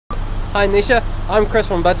Hi Nisha, I'm Chris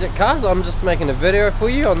from Budget Cars. I'm just making a video for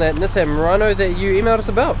you on that Nissan Murano that you emailed us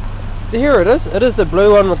about. So here it is the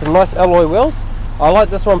blue one with the nice alloy wheels. I like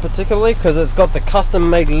this one particularly because it's got the custom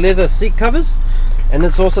made leather seat covers, and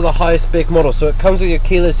it's also the highest spec model, so it comes with your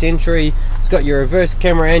keyless entry, it's got your reverse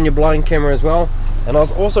camera and your blind camera as well. And I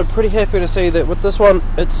was also pretty happy to see that with this one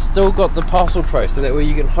it's still got the parcel tray, so that way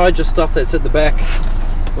you can hide your stuff that's at the back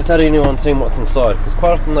without anyone seeing what's inside, because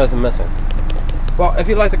quite often those are missing. Well, if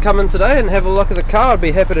you'd like to come in today and have a look at the car, I'd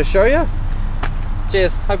be happy to show you.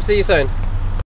 Cheers, hope to see you soon.